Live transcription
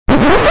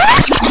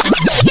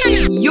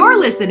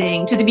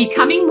listening to the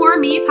Becoming More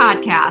Me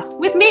podcast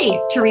with me,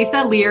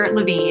 Teresa Lear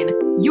Levine.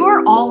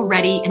 You're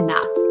already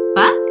enough.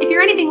 But if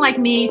you're anything like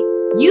me,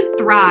 you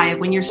thrive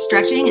when you're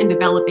stretching and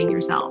developing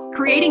yourself,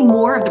 creating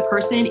more of the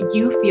person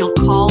you feel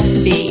called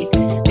to be.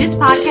 This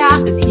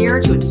podcast is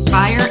here to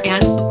inspire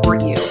and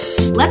support you.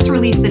 Let's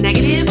release the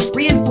negative,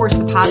 reinforce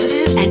the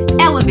positive, and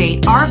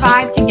elevate our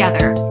vibe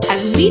together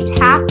as we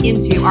tap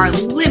into our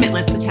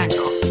limitless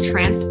potential to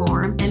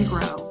transform and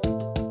grow.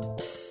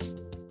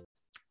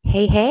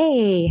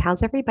 Hey,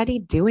 how's everybody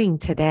doing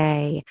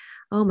today?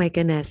 Oh my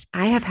goodness,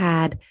 I have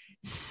had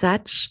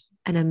such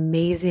an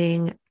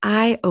amazing,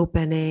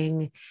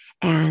 eye-opening,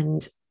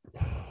 and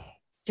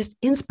just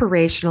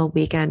inspirational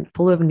weekend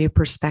full of new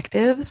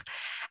perspectives.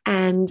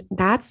 And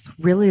that's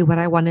really what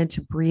I wanted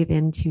to breathe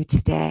into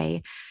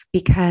today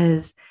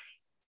because,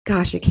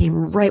 gosh, it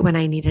came right when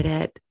I needed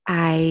it.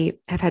 I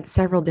have had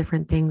several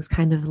different things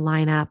kind of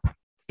line up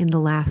in the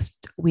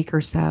last week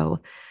or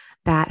so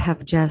that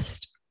have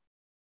just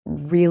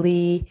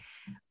really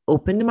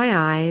opened my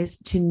eyes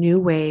to new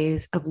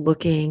ways of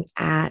looking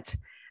at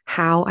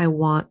how I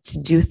want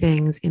to do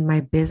things in my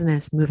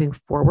business moving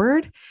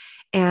forward.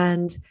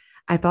 And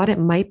I thought it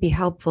might be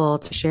helpful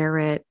to share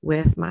it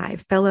with my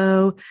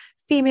fellow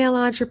female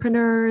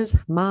entrepreneurs,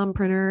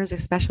 mompreneurs,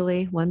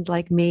 especially ones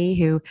like me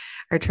who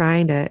are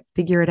trying to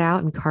figure it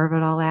out and carve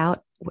it all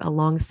out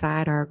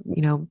alongside our,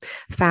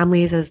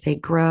 families as they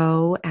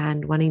grow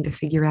and wanting to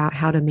figure out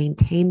how to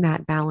maintain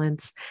that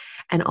balance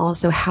and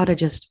also how to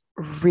just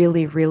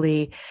really,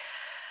 really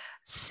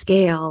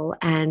scale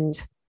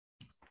and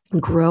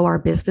grow our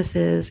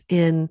businesses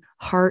in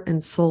heart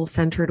and soul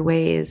centered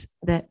ways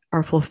that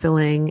are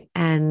fulfilling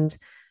and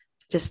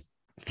just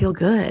feel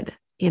good.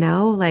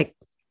 Like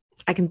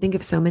I can think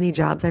of so many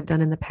jobs I've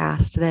done in the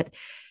past that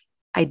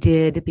I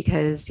did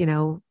because,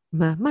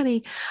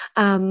 money,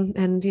 and,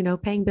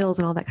 paying bills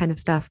and all that kind of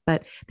stuff,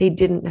 but they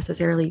didn't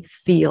necessarily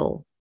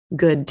feel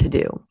good to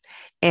do.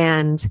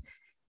 And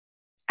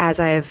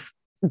as I've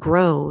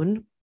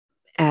grown,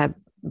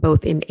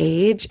 both in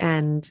age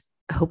and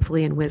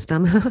hopefully in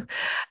wisdom,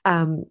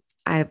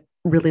 I've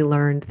really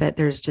learned that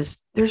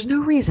there's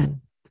no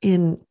reason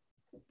in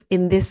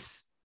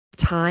this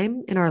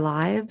time in our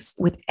lives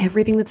with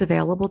everything that's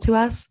available to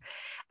us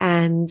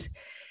and,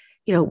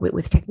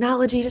 with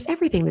technology, just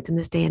everything that's in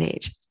this day and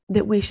age,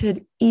 that we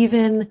should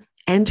even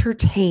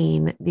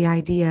entertain the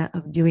idea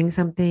of doing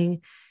something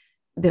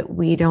that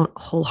we don't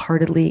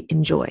wholeheartedly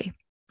enjoy,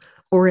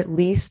 or at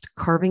least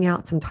carving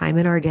out some time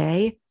in our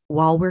day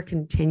while we're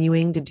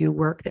continuing to do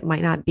work that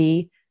might not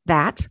be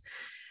that,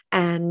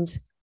 and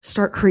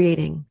start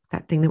creating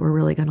that thing that we're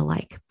really going to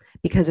like,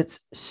 because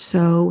it's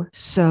so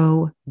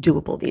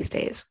doable these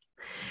days.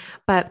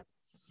 But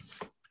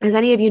as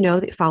any of you know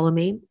that follow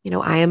me,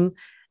 I am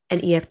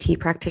an EFT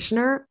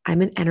practitioner.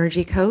 I'm an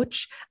energy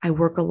coach. I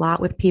work a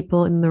lot with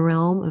people in the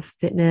realm of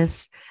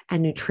fitness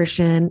and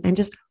nutrition and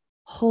just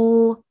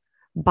whole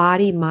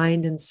body,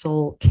 mind, and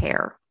soul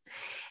care.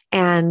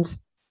 And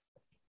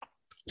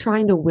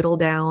trying to whittle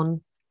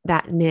down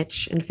that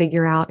niche and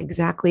figure out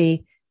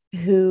exactly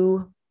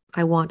who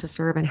I want to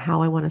serve and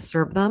how I want to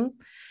serve them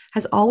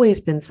has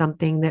always been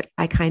something that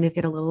I kind of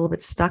get a little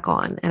bit stuck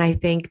on. And I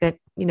think that,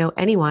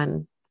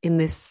 anyone in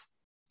this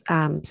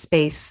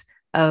space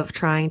of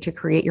trying to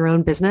create your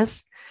own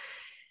business,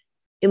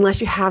 unless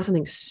you have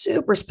something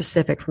super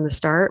specific from the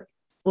start,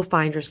 will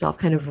find yourself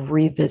kind of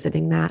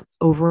revisiting that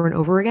over and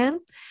over again.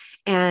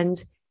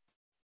 And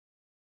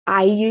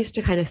I used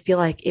to kind of feel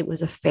like it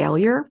was a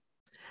failure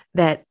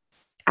that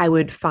I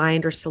would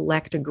find or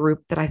select a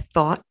group that I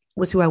thought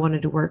was who I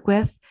wanted to work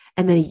with.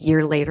 And then a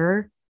year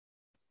later,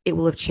 it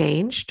will have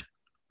changed,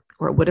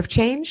 or it would have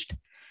changed.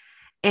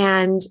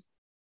 And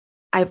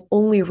I've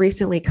only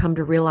recently come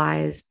to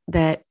realize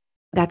that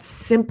that's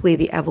simply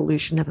the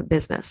evolution of a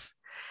business.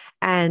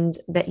 And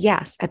that,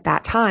 yes, at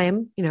that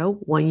time,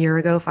 1 year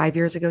ago, 5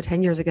 years ago,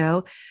 10 years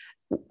ago,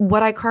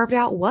 what I carved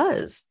out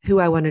was who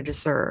I wanted to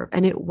serve,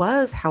 and it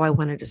was how I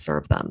wanted to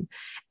serve them.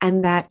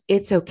 And that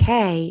it's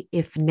okay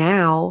if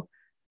now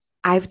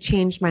I've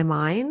changed my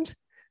mind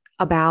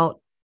about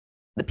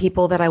the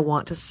people that I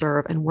want to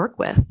serve and work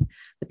with,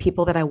 the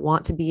people that I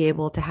want to be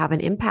able to have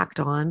an impact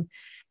on,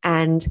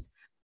 and,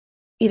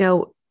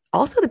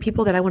 also the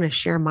people that I want to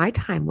share my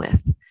time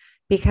with.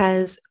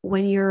 Because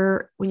when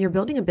you're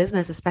building a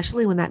business,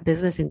 especially when that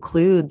business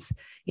includes,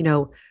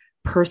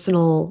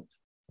 personal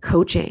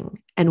coaching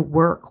and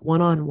work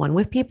one-on-one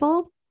with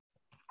people,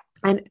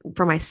 and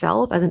for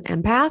myself as an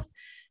empath,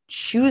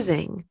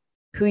 choosing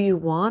who you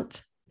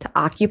want to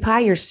occupy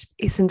your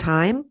space and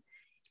time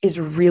is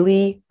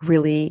really,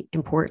 really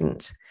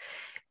important.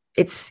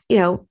 It's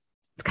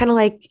kind of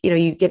like,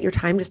 you get your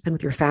time to spend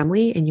with your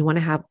family and you want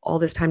to have all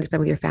this time to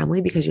spend with your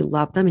family because you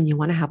love them and you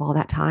want to have all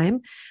that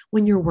time.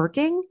 When you're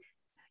working,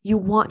 you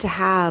want to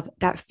have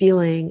that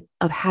feeling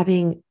of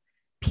having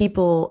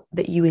people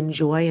that you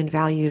enjoy and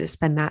value to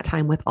spend that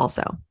time with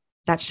also.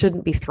 That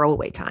shouldn't be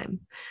throwaway time.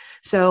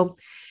 So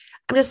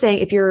I'm just saying,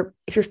 if you're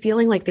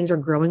feeling like things are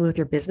growing with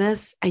your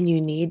business and you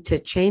need to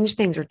change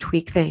things or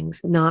tweak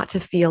things, not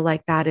to feel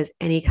like that is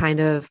any kind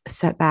of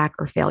setback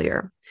or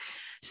failure.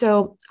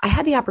 So I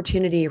had the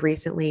opportunity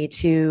recently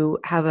to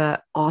have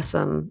a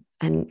awesome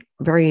and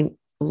very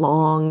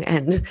long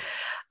and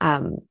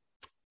um,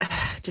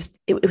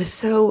 it was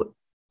so,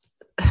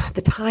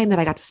 the time that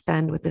I got to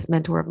spend with this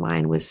mentor of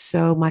mine was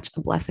so much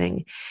a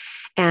blessing.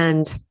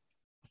 And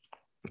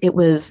it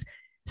was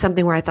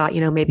something where I thought,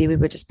 maybe we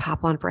would just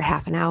pop on for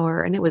half an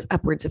hour. And it was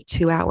upwards of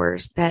 2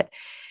 hours that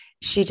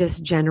she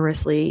just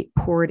generously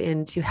poured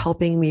into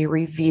helping me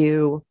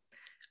review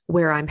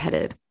where I'm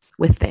headed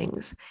with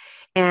things.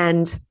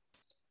 And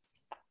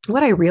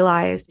what I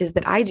realized is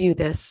that I do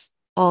this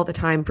all the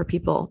time for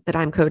people that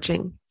I'm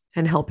coaching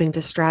and helping to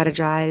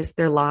strategize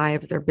their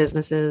lives, their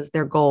businesses,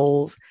 their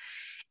goals.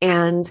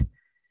 And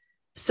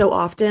so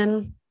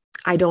often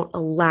I don't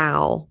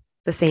allow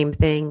the same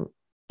thing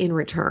in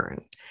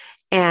return.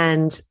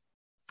 And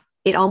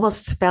it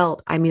almost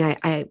felt, I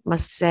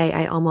must say,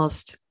 I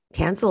almost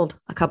canceled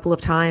a couple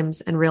of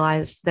times and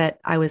realized that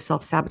I was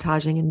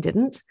self-sabotaging and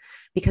didn't,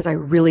 because I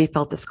really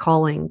felt this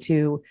calling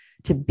to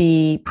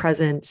be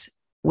present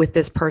with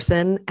this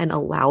person and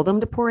allow them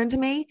to pour into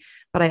me.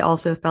 But I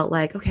also felt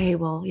like, okay,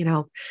 well,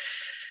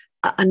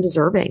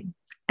 undeserving.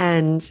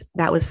 And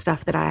that was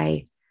stuff that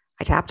I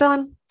tapped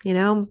on,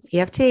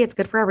 EFT, it's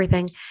good for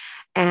everything.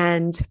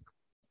 And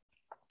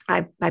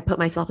I put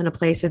myself in a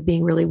place of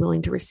being really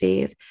willing to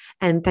receive.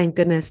 And thank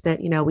goodness that,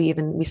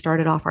 we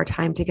started off our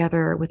time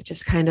together with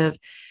just kind of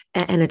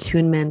an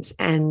attunement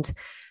and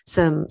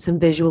some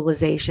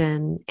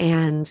visualization.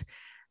 And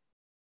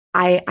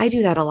I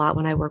do that a lot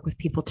when I work with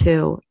people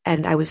too.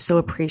 And I was so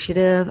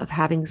appreciative of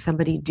having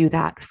somebody do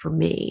that for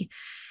me.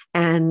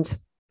 And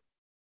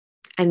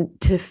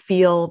to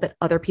feel that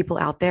other people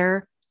out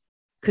there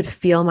could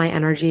feel my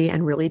energy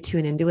and really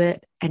tune into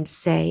it and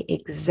say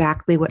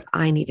exactly what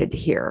I needed to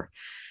hear.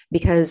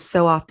 Because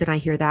so often I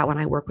hear that when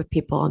I work with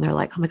people and they're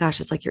like, oh my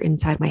gosh, it's like you're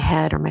inside my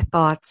head or my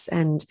thoughts,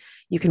 and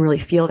you can really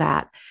feel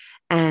that.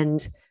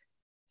 And,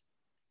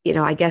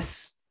 I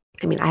guess,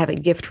 I have a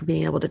gift for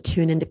being able to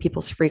tune into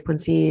people's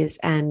frequencies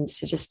and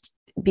to just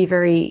be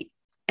very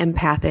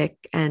empathic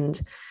and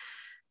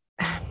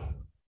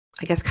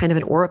I guess kind of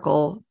an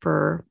oracle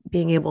for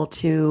being able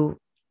to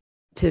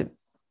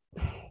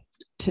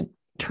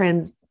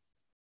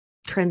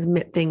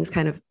transmit things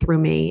kind of through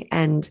me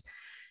and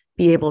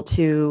be able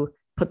to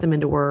put them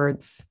into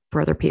words for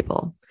other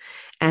people.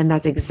 And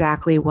that's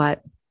exactly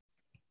what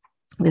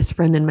this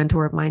friend and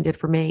mentor of mine did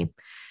for me.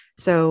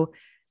 So,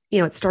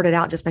 it started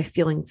out just by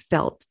feeling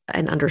felt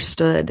and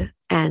understood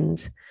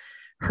and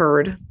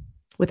heard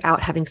without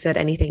having said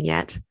anything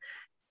yet.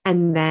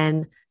 And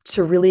then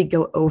to really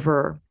go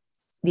over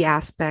the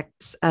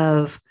aspects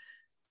of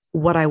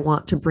what I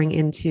want to bring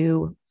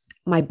into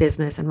my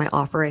business and my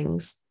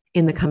offerings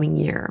in the coming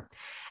year.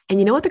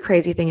 And what the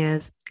crazy thing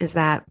is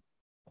that,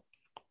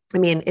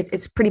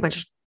 it's pretty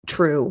much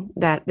true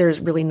that there's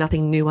really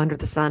nothing new under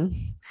the sun,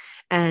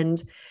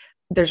 and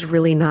there's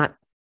really not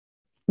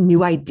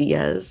new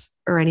ideas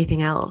or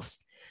anything else.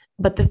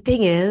 But the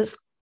thing is,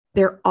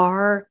 there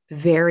are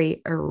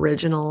very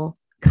original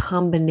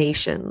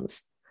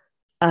combinations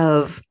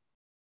of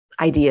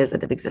ideas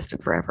that have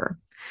existed forever.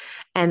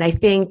 And I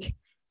think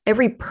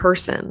every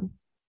person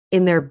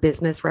in their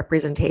business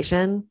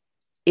representation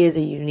is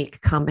a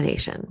unique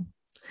combination.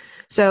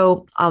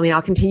 So,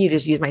 I'll continue to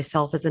just use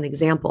myself as an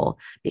example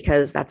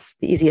because that's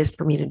the easiest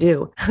for me to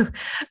do.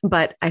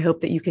 But I hope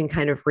that you can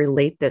kind of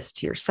relate this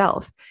to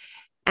yourself.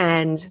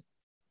 And,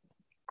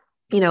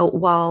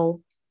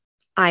 while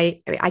I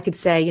could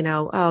say,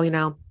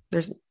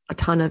 there's a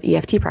ton of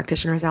EFT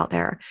practitioners out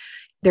there.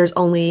 There's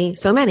only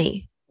so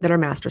many that are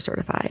master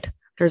certified.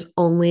 There's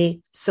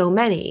only so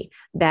many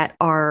that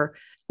are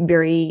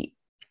very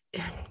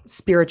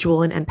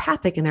spiritual and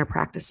empathic in their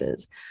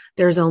practices.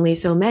 There's only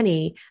so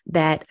many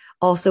that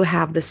also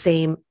have the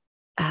same,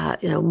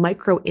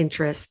 micro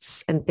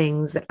interests and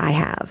things that I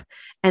have.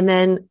 And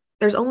then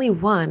there's only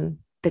one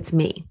that's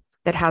me,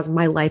 that has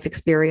my life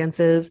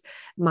experiences,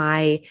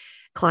 my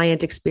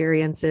client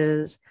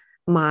experiences,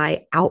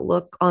 my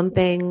outlook on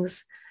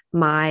things,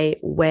 my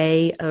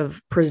way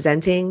of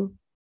presenting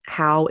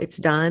how it's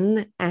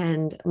done,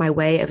 and my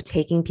way of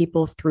taking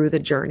people through the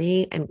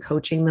journey and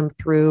coaching them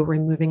through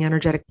removing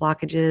energetic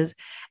blockages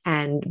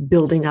and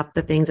building up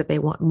the things that they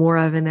want more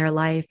of in their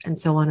life, and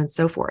so on and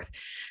so forth.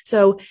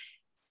 So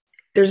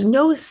there's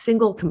no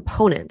single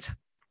component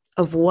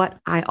of what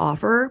I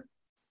offer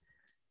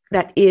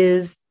that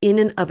is in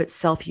and of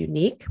itself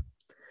unique,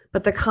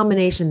 but the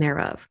combination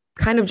thereof,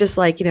 kind of just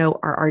like,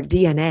 our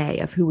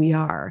DNA of who we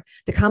are,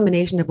 the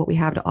combination of what we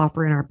have to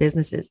offer in our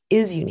businesses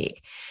is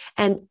unique.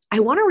 And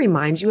I want to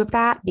remind you of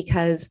that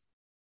because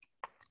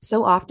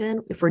so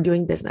often if we're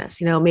doing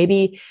business,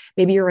 maybe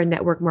you're a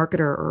network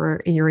marketer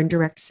or you're in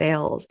direct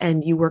sales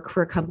and you work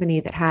for a company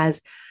that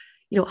has,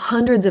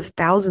 hundreds of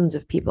thousands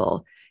of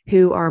people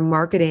who are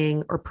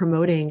marketing or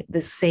promoting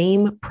the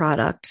same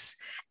products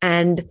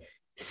and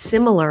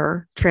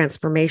similar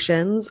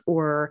transformations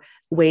or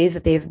ways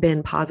that they've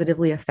been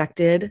positively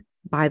affected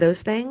by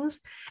those things.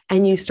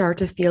 And you start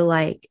to feel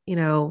like,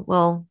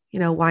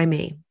 why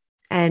me?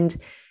 And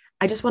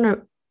I just want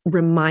to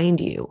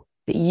remind you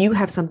that you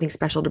have something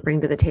special to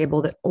bring to the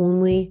table that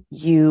only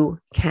you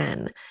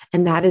can.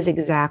 And that is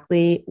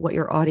exactly what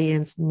your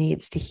audience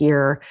needs to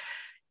hear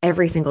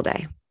every single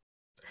day.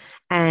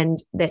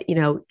 And that,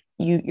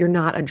 you're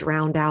not a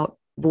drowned out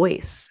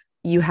voice.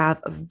 You have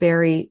a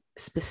very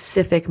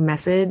specific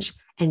message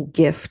and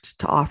gift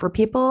to offer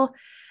people.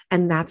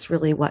 And that's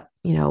really what,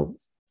 you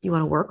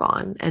want to work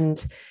on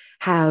and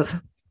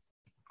have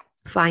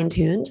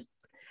fine-tuned,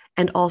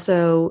 and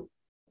also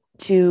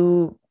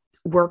to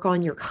work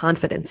on your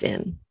confidence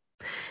in,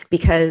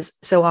 because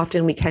so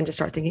often we can just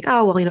start thinking,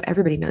 oh, well,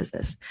 everybody knows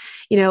this.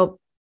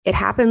 It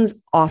happens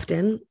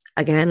often.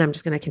 Again, I'm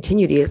just going to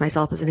continue to use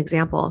myself as an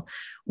example.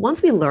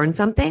 Once we learn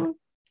something,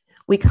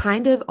 we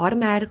kind of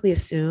automatically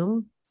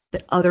assume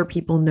that other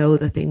people know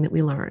the thing that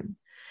we learn.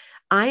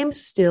 I am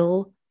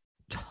still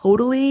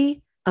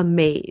totally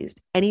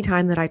amazed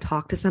anytime that I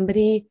talk to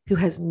somebody who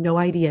has no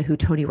idea who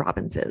Tony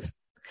Robbins is,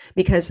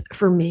 because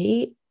for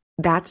me,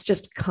 that's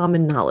just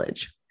common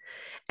knowledge.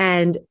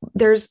 And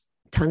there's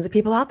tons of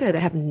people out there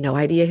that have no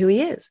idea who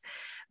he is.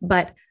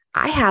 But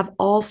I have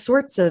all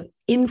sorts of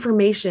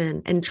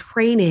information and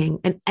training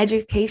and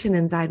education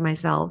inside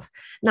myself,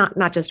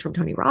 not just from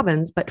Tony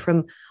Robbins, but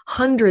from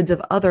hundreds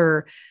of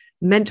other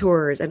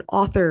mentors and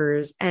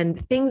authors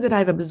and things that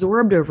I've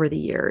absorbed over the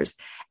years.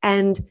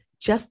 And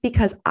just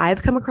because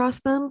I've come across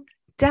them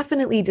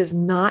definitely does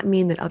not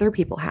mean that other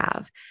people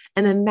have.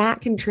 And then that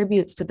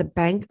contributes to the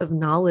bank of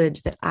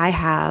knowledge that I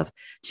have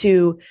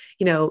to,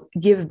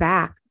 give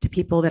back to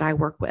people that I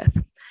work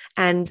with.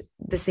 And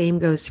the same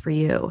goes for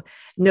you.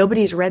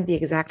 Nobody's read the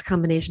exact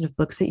combination of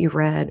books that you've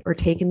read or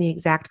taken the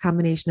exact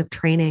combination of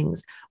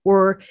trainings,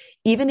 or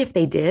even if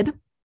they did,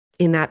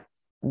 in that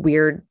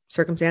weird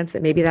circumstance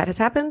that maybe that has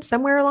happened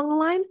somewhere along the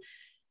line,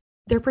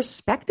 their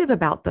perspective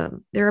about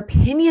them, their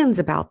opinions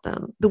about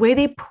them, the way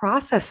they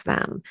process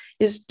them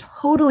is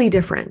totally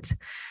different.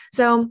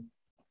 So,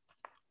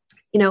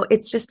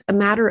 it's just a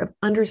matter of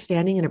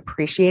understanding and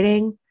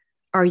appreciating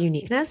our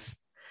uniqueness,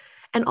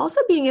 and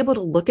also being able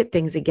to look at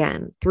things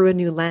again through a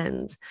new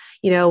lens.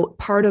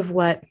 Part of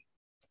what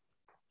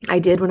I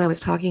did when I was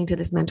talking to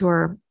this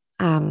mentor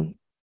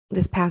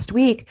this past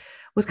week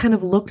was kind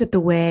of looked at the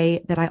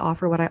way that I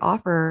offer what I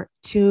offer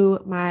to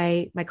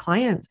my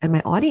clients and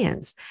my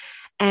audience.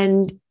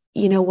 And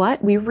you know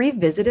what? We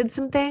revisited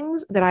some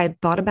things that I had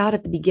thought about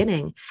at the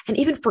beginning and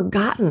even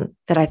forgotten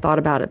that I thought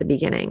about at the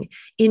beginning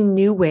in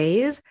new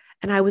ways.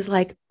 And I was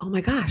like, oh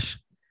my gosh,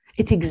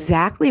 it's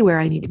exactly where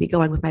I need to be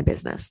going with my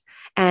business.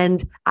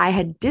 And I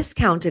had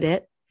discounted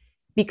it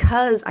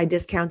because I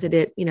discounted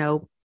it,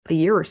 a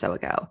year or so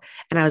ago.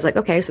 And I was like,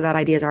 okay, so that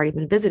idea has already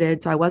been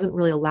visited. So I wasn't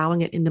really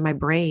allowing it into my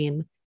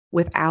brain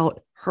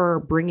without her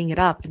bringing it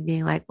up and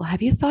being like, well,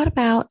 have you thought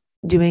about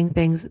doing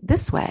things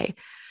this way?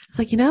 It's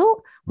like,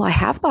 well, I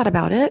have thought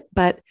about it,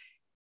 but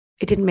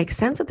it didn't make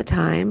sense at the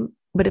time,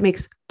 but it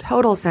makes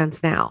total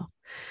sense now.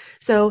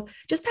 So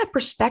just that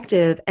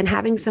perspective and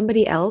having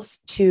somebody else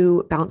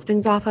to bounce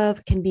things off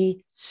of can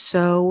be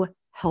so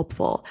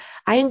helpful.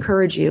 I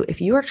encourage you,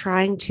 if you are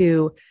trying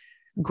to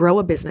grow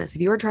a business,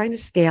 if you are trying to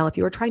scale, if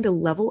you are trying to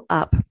level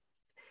up,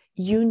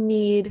 you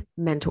need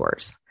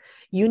mentors.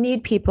 You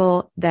need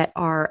people that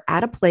are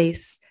at a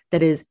place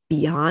that is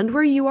beyond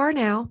where you are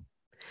now,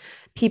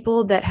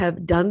 people that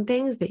have done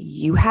things that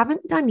you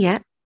haven't done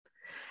yet,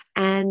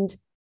 and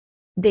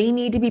they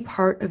need to be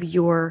part of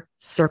your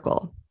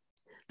circle.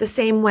 The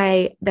same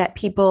way that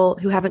people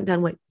who haven't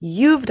done what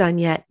you've done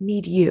yet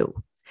need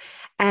you.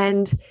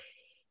 And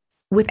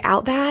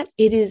without that,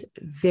 it is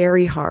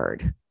very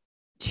hard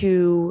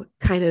to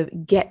kind of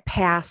get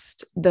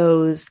past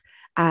those,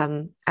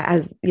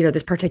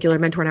 this particular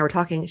mentor and I were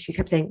talking, she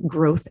kept saying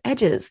growth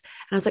edges.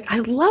 And I was like, I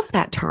love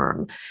that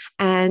term.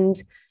 And,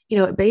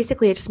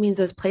 basically it just means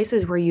those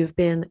places where you've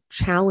been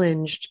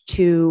challenged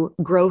to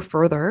grow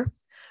further,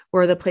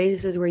 or the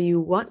places where you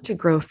want to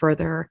grow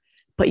further,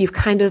 but you've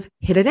kind of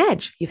hit an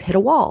edge, you've hit a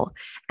wall.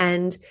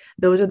 And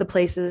those are the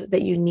places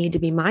that you need to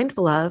be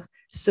mindful of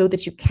so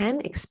that you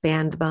can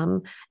expand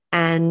them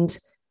and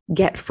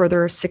get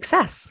further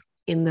success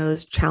in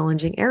those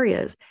challenging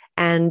areas.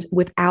 And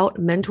without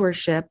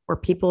mentorship or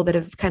people that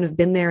have kind of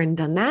been there and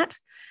done that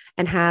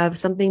and have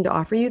something to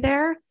offer you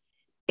there,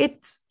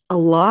 it's a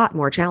lot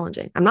more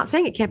challenging. I'm not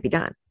saying it can't be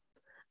done,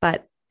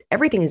 but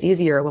everything is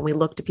easier when we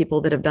look to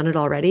people that have done it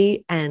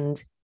already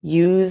and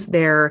use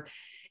their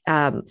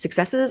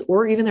successes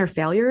or even their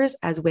failures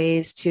as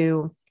ways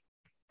to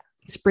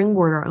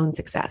springboard our own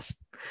success.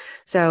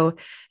 So,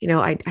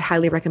 I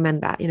highly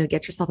recommend that,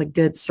 get yourself a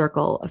good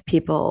circle of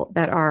people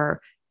that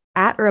are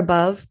at or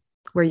above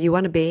where you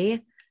want to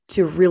be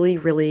to really,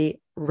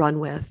 really run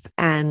with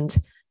and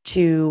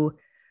to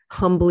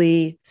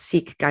humbly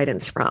seek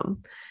guidance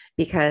from,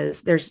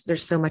 because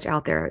there's so much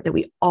out there that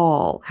we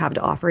all have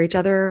to offer each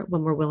other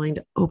when we're willing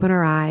to open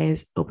our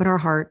eyes, open our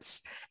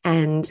hearts,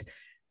 and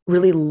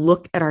really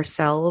look at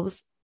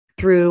ourselves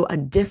through a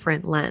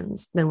different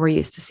lens than we're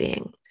used to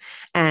seeing.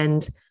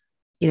 And,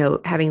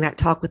 having that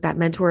talk with that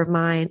mentor of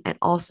mine, and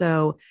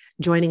also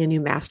joining a new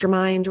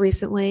mastermind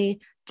recently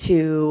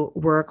to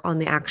work on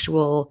the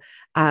actual,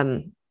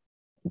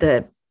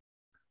 the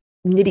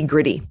nitty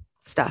gritty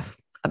stuff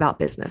about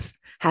business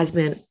has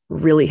been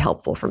really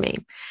helpful for me.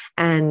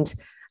 And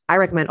I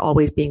recommend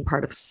always being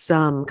part of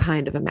some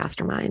kind of a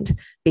mastermind,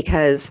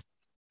 because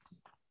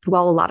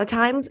while a lot of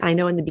times I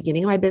know in the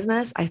beginning of my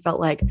business, I felt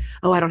like,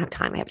 oh, I don't have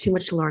time. I have too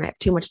much to learn. I have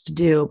too much to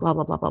do, blah,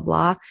 blah, blah, blah,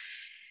 blah.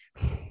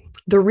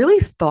 The really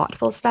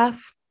thoughtful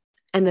stuff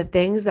and the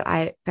things that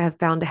I have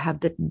found to have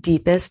the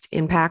deepest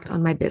impact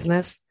on my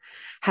business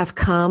have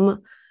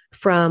come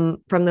from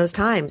those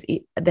times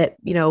that,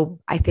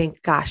 I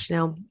think, gosh,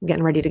 I'm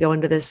getting ready to go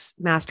into this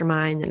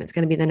mastermind, and it's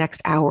going to be the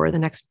next hour, the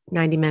next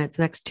 90 minutes,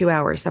 the next 2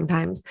 hours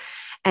sometimes.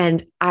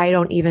 And I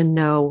don't even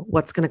know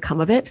what's going to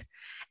come of it.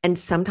 And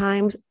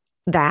sometimes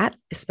that,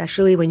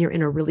 especially when you're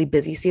in a really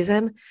busy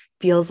season,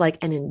 feels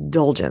like an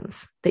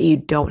indulgence that you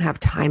don't have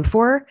time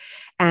for.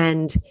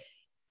 And,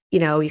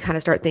 you kind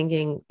of start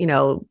thinking,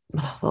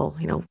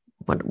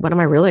 what am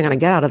I really going to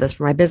get out of this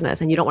for my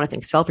business? And you don't want to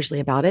think selfishly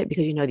about it,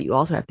 because you know that you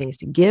also have things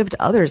to give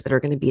to others that are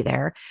going to be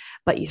there.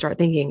 But you start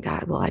thinking,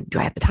 God, well, do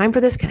I have the time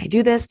for this? Can I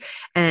do this?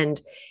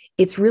 And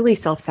it's really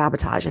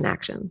self-sabotage in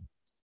action,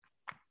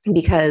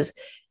 because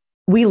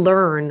we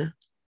learn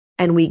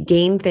and we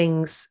gain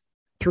things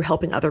through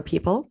helping other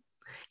people.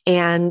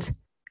 And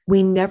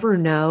we never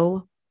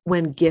know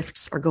when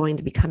gifts are going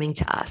to be coming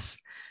to us.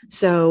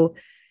 So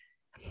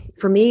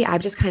for me,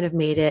 I've just kind of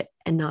made it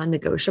a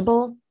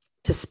non-negotiable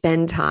to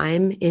spend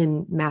time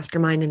in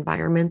mastermind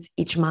environments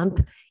each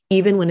month,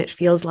 even when it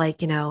feels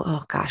like,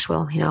 oh gosh,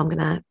 well, I'm going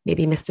to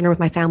maybe miss dinner with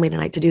my family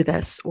tonight to do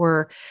this,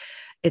 or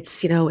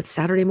it's, it's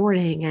Saturday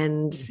morning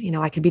and,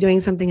 I could be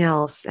doing something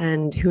else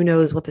and who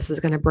knows what this is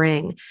going to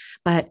bring.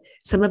 But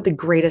some of the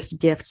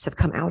greatest gifts have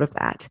come out of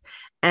that.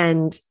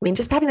 And I mean,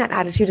 just having that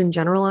attitude in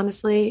general,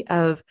 honestly,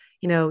 of,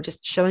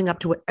 just showing up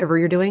to whatever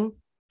you're doing,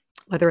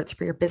 whether it's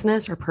for your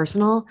business or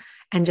personal,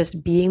 and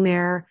just being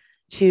there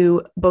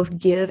to both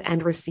give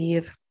and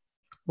receive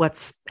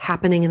what's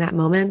happening in that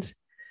moment,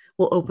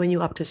 will open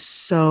you up to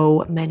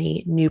so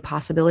many new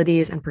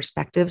possibilities and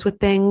perspectives with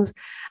things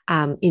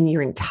in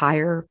your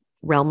entire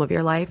realm of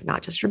your life,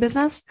 not just your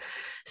business.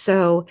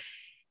 So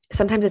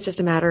sometimes it's just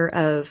a matter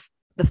of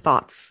the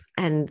thoughts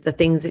and the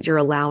things that you're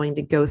allowing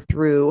to go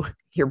through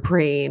your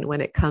brain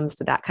when it comes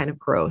to that kind of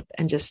growth,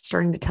 and just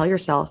starting to tell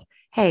yourself,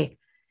 hey,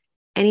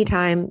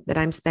 anytime that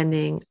I'm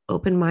spending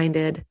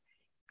open-minded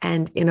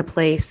and in a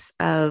place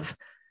of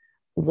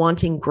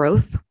wanting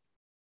growth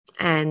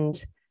and,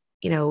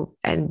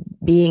 and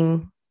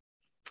being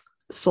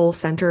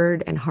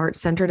soul-centered and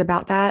heart-centered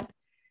about that,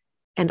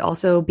 and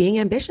also being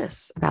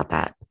ambitious about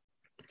that,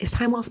 is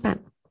time well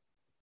spent.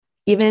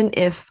 Even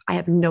if I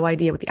have no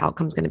idea what the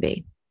outcome is going to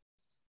be.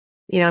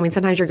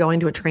 Sometimes you're going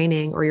to a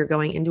training or you're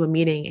going into a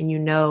meeting and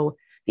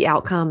the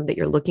outcome that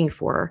you're looking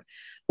for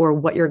or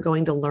what you're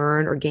going to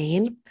learn or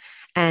gain.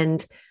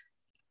 And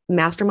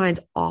masterminds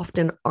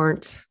often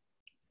aren't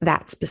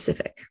that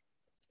specific.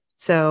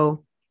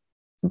 So,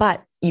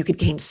 but you could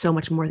gain so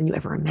much more than you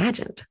ever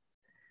imagined.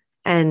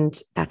 And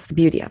that's the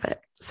beauty of it.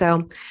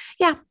 So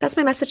yeah, that's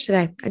my message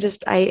today.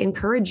 I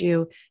encourage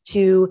you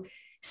to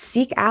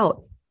seek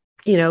out,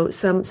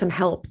 some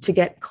help to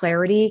get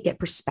clarity, get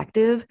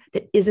perspective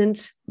that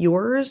isn't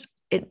yours,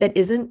 that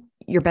isn't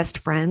your best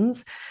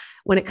friends.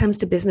 When it comes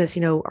to business,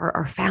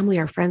 our family,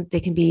 our friends, they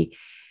can be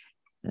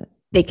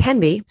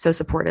so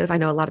supportive. I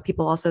know a lot of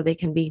people also, they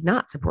can be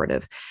not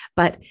supportive,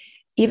 but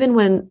even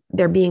when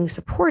they're being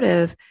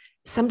supportive,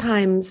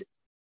 sometimes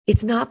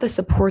it's not the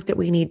support that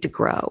we need to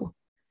grow.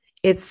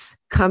 It's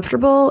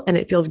comfortable and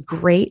it feels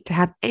great to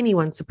have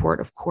anyone's support,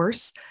 of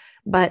course,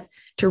 but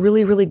to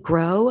really, really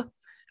grow,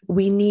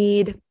 we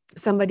need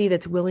somebody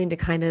that's willing to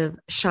kind of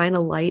shine a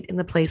light in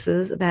the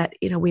places that,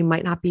 we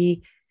might not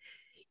be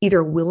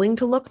either willing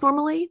to look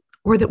normally,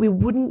 or that we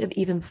wouldn't have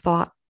even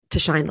thought to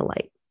shine the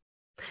light.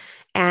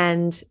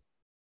 And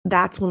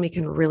that's when we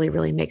can really,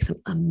 really make some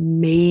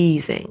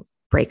amazing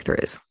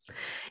breakthroughs.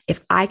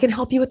 If I can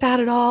help you with that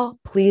at all,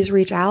 please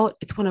reach out.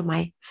 It's one of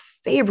my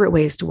favorite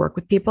ways to work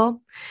with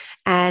people.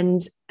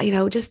 And,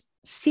 just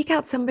seek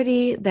out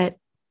somebody that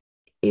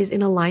is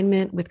in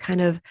alignment with kind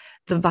of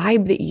the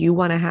vibe that you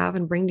want to have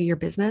and bring to your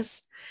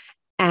business,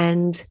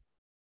 and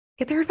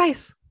get their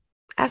advice.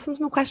 Ask them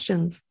some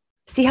questions,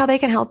 see how they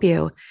can help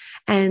you,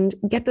 and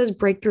get those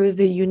breakthroughs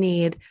that you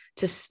need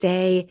to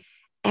stay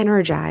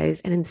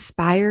energized and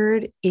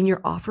inspired in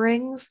your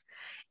offerings.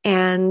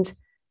 And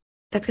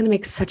that's going to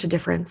make such a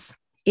difference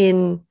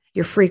in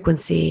your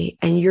frequency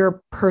and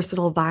your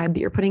personal vibe that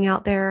you're putting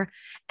out there.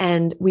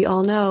 And we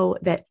all know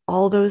that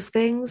all those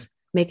things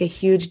make a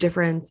huge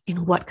difference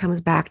in what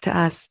comes back to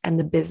us and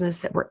the business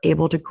that we're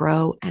able to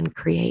grow and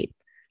create.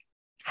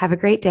 Have a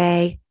great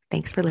day.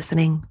 Thanks for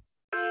listening.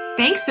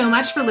 Thanks so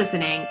much for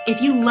listening.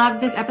 If you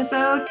loved this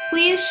episode,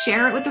 please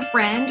share it with a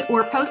friend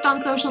or post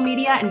on social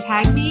media and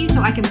tag me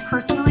so I can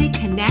personally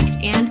connect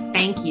and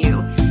thank you.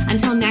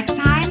 Until next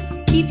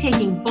time, Keep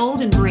taking bold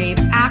and brave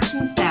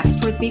action steps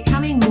towards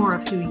becoming more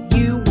of who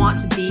you want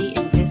to be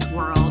in this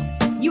world.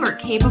 You are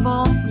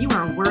capable, you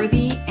are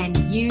worthy, and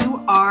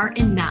you are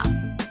enough.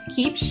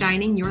 Keep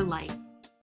shining your light.